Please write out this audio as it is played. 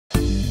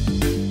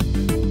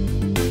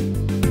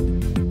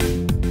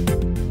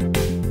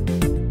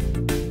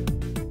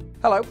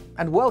Hello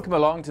and welcome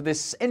along to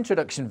this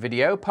introduction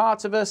video,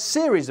 part of a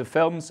series of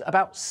films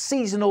about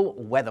seasonal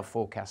weather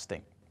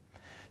forecasting.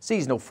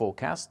 Seasonal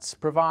forecasts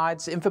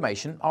provides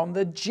information on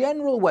the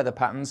general weather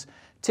patterns,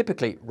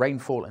 typically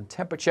rainfall and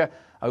temperature,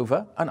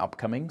 over an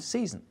upcoming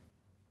season.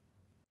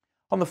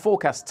 On the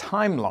forecast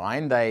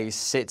timeline, they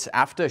sit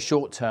after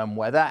short-term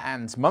weather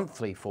and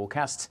monthly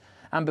forecasts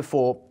and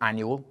before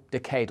annual,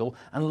 decadal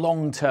and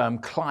long-term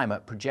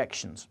climate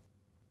projections.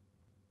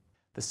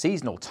 The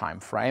seasonal time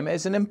frame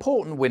is an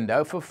important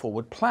window for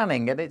forward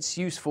planning, and it's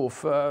useful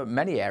for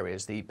many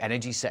areas, the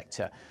energy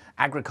sector,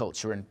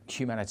 agriculture and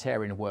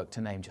humanitarian work, to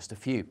name just a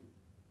few.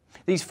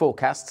 These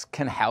forecasts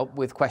can help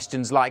with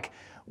questions like,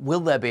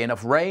 will there be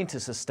enough rain to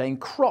sustain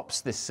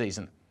crops this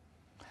season?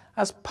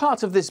 As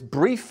part of this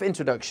brief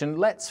introduction,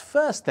 let's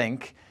first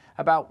think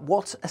about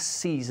what a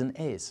season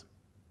is.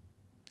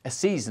 A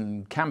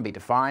season can be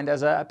defined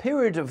as a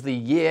period of the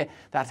year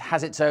that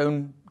has its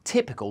own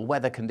typical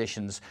weather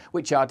conditions,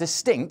 which are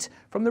distinct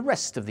from the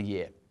rest of the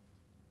year.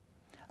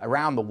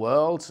 Around the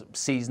world,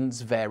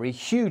 seasons vary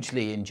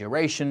hugely in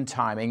duration,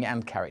 timing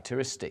and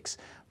characteristics.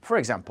 For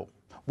example,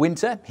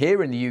 winter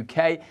here in the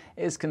UK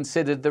is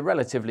considered the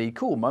relatively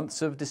cool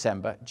months of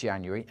December,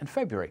 January and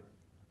February.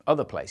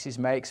 Other places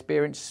may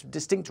experience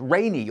distinct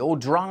rainy or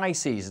dry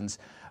seasons.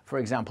 For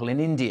example, in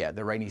India,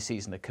 the rainy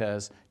season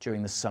occurs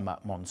during the summer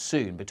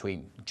monsoon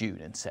between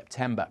June and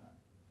September.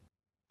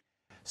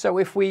 So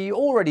if we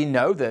already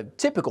know the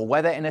typical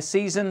weather in a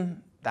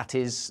season, that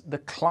is the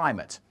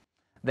climate,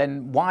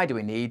 then why do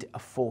we need a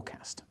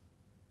forecast?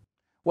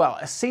 Well,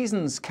 a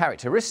season's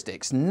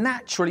characteristics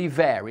naturally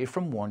vary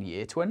from one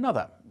year to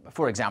another.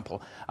 For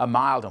example, a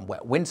mild and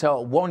wet winter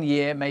one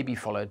year may be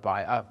followed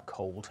by a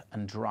cold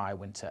and dry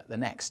winter the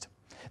next.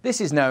 This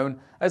is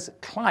known as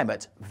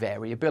climate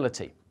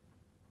variability.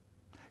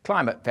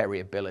 Climate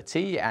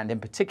variability, and in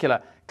particular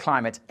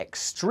climate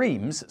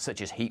extremes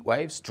such as heat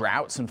waves,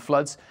 droughts and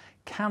floods,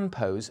 can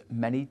pose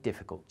many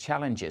difficult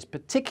challenges,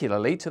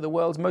 particularly to the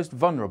world's most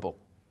vulnerable.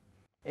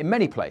 In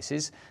many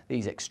places,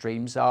 these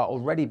extremes are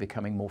already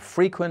becoming more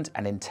frequent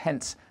and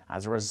intense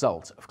as a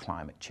result of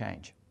climate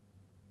change.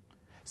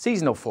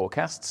 Seasonal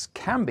forecasts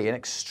can be an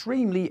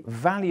extremely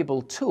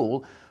valuable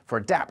tool for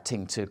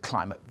adapting to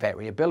climate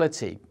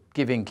variability,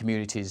 giving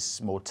communities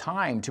more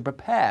time to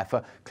prepare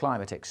for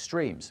climate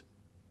extremes.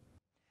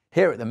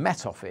 Here at the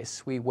Met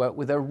Office, we work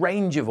with a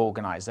range of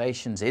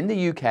organisations in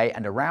the UK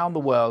and around the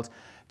world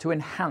to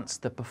enhance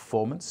the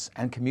performance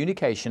and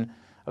communication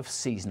of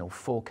seasonal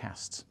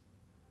forecasts.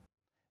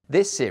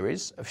 This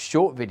series of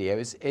short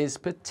videos is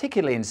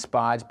particularly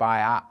inspired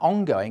by our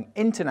ongoing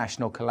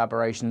international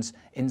collaborations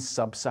in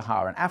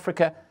sub-Saharan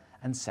Africa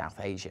and South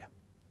Asia.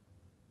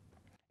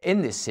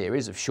 In this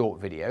series of short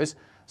videos,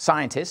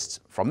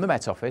 scientists from the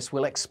Met Office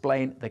will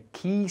explain the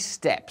key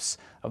steps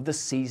of the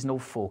seasonal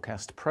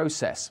forecast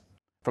process,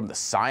 from the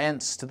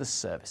science to the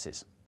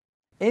services.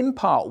 In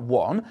part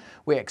 1,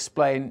 we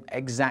explain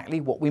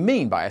exactly what we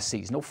mean by a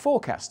seasonal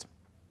forecast.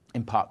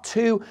 In part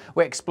 2,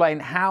 we explain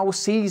how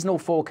seasonal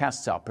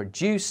forecasts are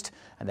produced,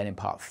 and then in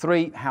part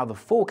 3, how the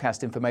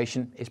forecast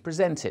information is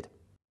presented.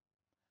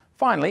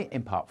 Finally,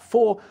 in part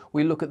 4,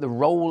 we look at the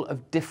role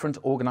of different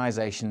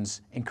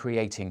organisations in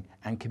creating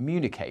and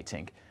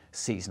communicating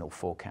seasonal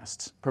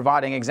forecasts,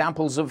 providing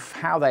examples of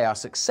how they are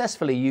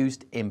successfully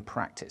used in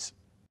practice.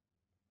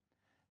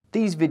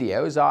 These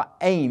videos are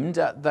aimed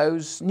at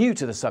those new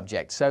to the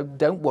subject, so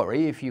don't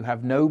worry if you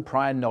have no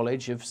prior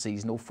knowledge of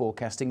seasonal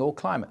forecasting or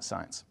climate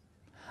science.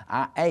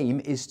 Our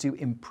aim is to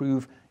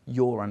improve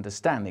your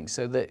understanding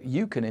so that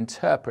you can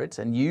interpret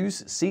and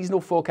use seasonal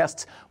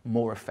forecasts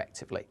more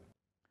effectively.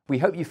 We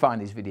hope you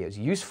find these videos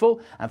useful,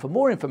 and for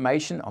more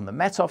information on the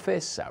Met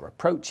Office, our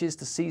approaches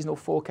to seasonal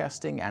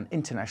forecasting and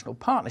international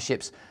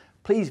partnerships,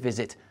 please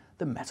visit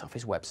the Met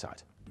Office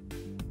website.